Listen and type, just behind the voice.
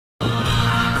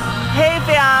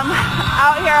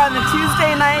out here on the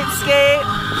Tuesday night skate.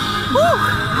 Woo!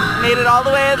 Made it all the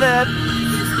way to the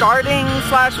starting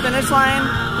 / finish line.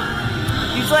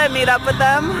 Usually I meet up with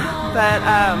them, but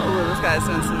ooh, this guy's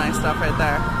doing some nice stuff right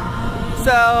there.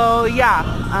 So yeah,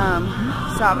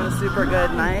 just having a super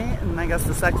good night, and I guess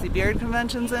the Sexy Beard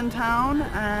Convention's in town,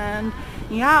 and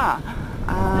yeah,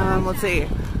 let's see.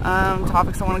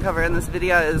 Topics I want to cover in this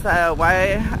video is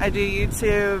why I do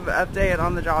YouTube, update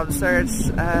on the job search,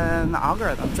 and the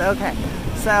algorithms. Okay,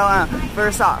 so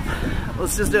first off,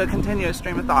 let's just do a continuous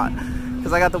stream of thought,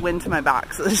 because I got the wind to my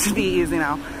back, so this should be easy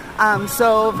now.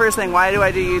 So first thing, why do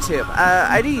I do YouTube?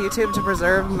 I do YouTube to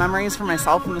preserve memories for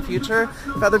myself in the future.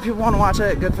 If other people want to watch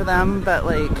it, good for them, but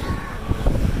like,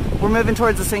 we're moving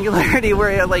towards a singularity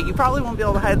where like you probably won't be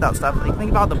able to hide that stuff. Like,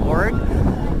 think about the Borg.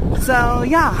 So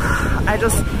yeah, I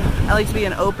like to be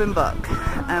an open book,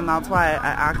 and that's why I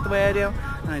act the way I do,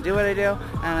 and I do what I do,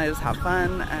 and I just have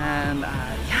fun, and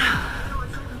yeah,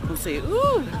 let's see,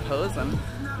 ooh, posing,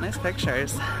 nice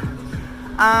pictures.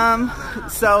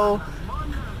 So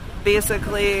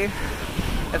basically,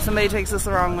 if somebody takes this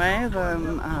the wrong way,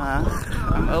 then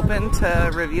I'm open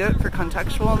to review it for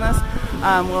contextualness.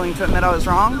 I'm willing to admit I was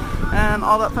wrong, and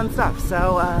all that fun stuff.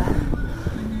 So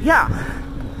yeah,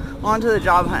 on to the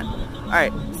job hunt.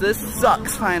 Alright, so this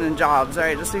sucks finding jobs,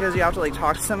 alright, just because you have to like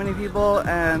talk to so many people,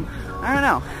 and I don't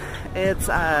know, it's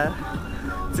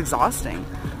exhausting.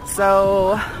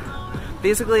 So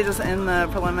basically just in the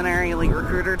preliminary like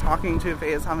recruiter talking to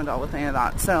phase, haven't dealt with any of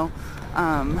that. So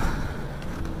I'm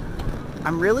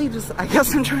really just, I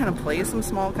guess I'm trying to play some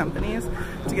small companies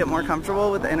to get more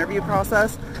comfortable with the interview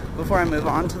process before I move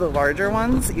on to the larger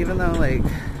ones, even though like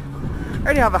I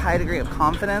already have a high degree of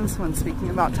confidence when speaking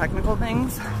about technical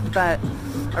things, but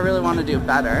I really want to do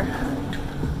better.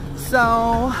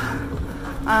 So,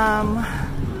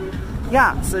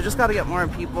 yeah, so just got to get more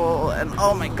people, and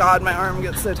oh my god, my arm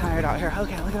gets so tired out here.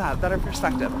 Okay, look at that, better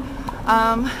perspective.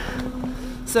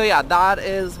 So yeah, that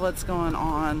is what's going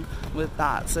on with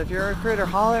that. So if you're a recruiter,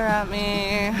 holler at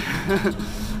me.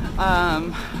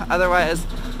 Otherwise,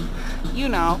 you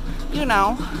know.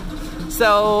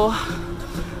 So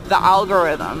the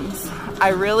algorithms, I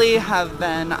really have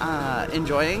been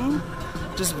enjoying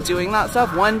just doing that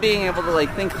stuff. One, being able to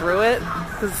like think through it,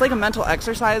 because it's like a mental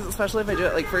exercise, especially if I do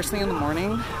it like first thing in the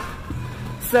morning.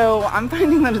 So I'm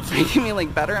finding that it's making me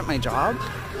like better at my job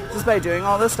just by doing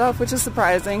all this stuff, which is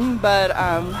surprising, but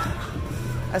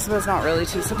I suppose not really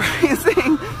too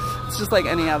surprising. It's just like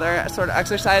any other sort of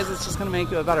exercise. It's just gonna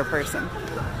make you a better person.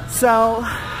 So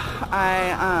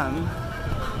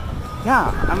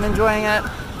yeah, I'm enjoying it.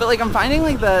 But like I'm finding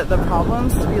like the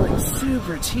problems to be like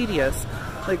super tedious.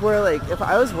 Like where like if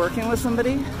I was working with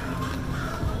somebody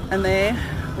and they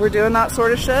were doing that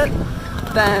sort of shit,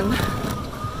 then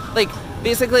like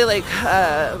basically like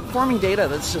forming data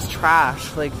that's just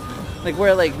trash. Like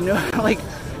where like no, like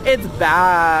it's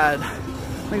bad.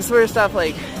 Like sort of stuff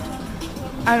like,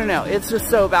 I don't know, it's just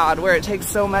so bad where it takes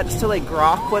so much to like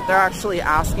grok what they're actually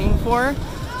asking for.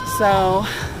 So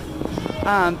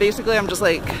basically I'm just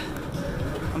like,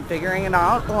 I'm figuring it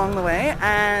out along the way,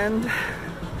 and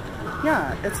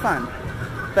yeah, it's fun.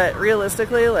 But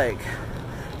realistically, like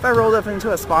if I rolled up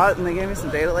into a spot and they gave me some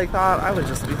data like that, I would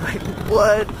just be like,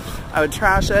 what? I would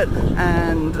trash it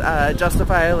and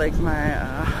justify like my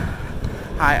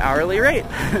high hourly rate.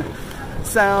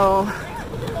 So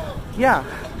yeah,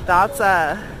 that's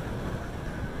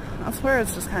where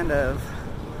it's just kind of,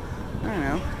 I don't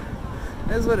know,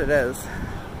 it is what it is.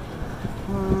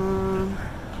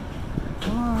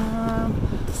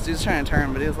 This dude's trying to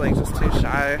turn, but he's like just too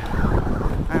shy.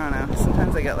 I don't know,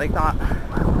 sometimes I get like that.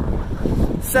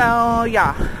 So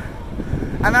yeah,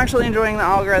 I'm actually enjoying the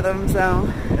algorithm,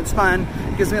 so it's fun.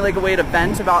 It gives me like a way to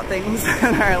vent about things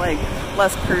that are like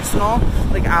less personal,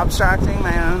 like abstracting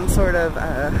my own sort of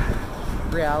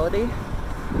reality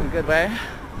in a good way.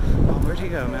 Oh, where'd he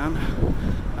go, man?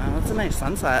 That's a nice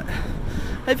sunset. I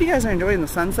hope you guys are enjoying the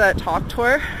sunset talk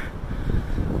tour.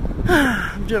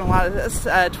 I'm doing a lot of this.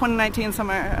 2019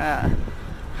 summer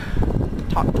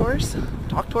talking tours?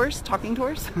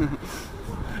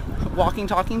 Walking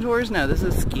talking tours? No, this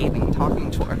is skating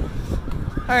talking tour.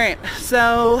 Alright,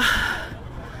 so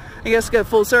I guess go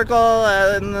full circle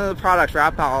in the product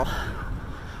wrap out.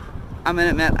 I'm gonna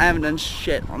admit I haven't done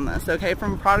shit on this, okay?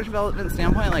 From a product development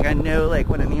standpoint, like I know like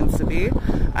what it needs to be.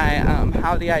 I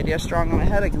have the idea strong in my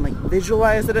head. I can like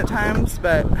visualize it at times,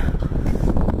 but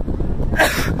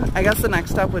I guess the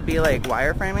next step would be like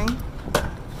wireframing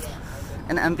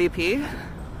an MVP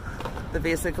that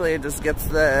basically just gets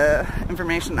the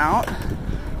information out,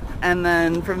 and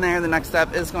then from there the next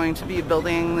step is going to be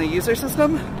building the user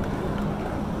system,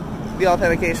 the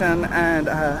authentication and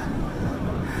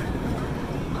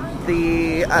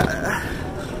the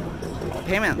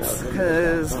payments,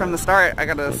 because from the start I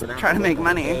gotta try to make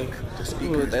money.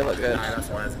 Ooh, they look good. Nice,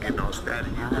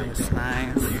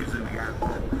 nice.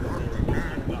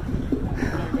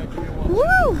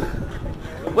 Woo!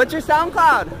 What's your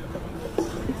SoundCloud?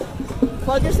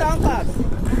 Plug your SoundCloud.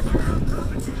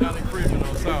 Johnny Freeman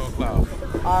on SoundCloud.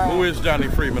 All right. Who is Johnny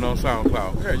Freeman on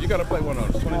SoundCloud? Here, you gotta play one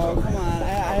of those. Oh, come on.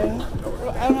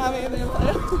 I don't have anything to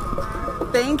play.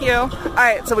 Thank you.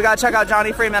 Alright, so we gotta check out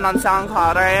Johnny Freeman on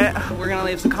SoundCloud, alright? We're gonna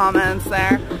leave some comments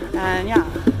there. And yeah,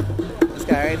 this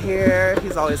guy right here,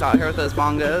 he's always out here with those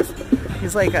bongos.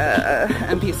 He's like a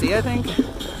NPC, I think.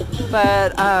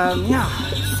 But, yeah,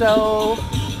 so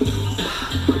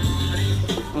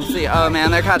let's see. Oh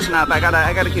man, they're catching up. I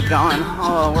gotta keep going.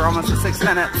 Oh, we're almost at 6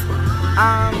 minutes.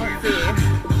 Let's see.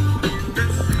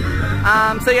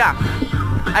 So yeah,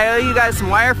 I owe you guys some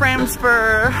wireframes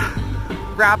for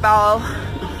GrapAL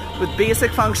with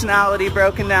basic functionality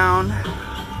broken down,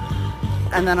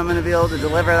 and then I'm gonna be able to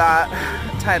deliver that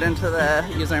tied into the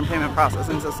user and payment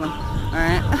processing system. All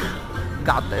right,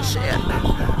 got this shit.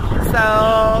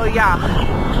 So yeah,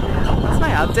 that's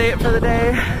my update for the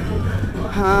day. I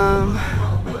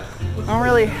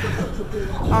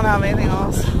don't have anything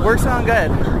else. Work's going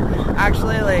good.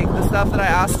 Actually, like the stuff that I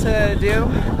asked to do,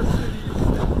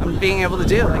 I'm being able to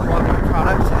do, like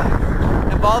product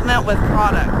involvement with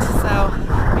product. So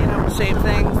being able to shape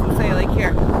things and say like,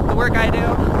 here, the work I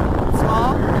do,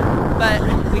 small, but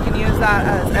we can use that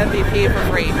as MVP for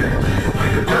free.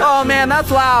 Oh man, that's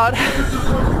loud.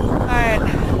 All right,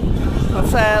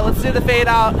 let's do the fade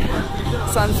out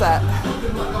sunset.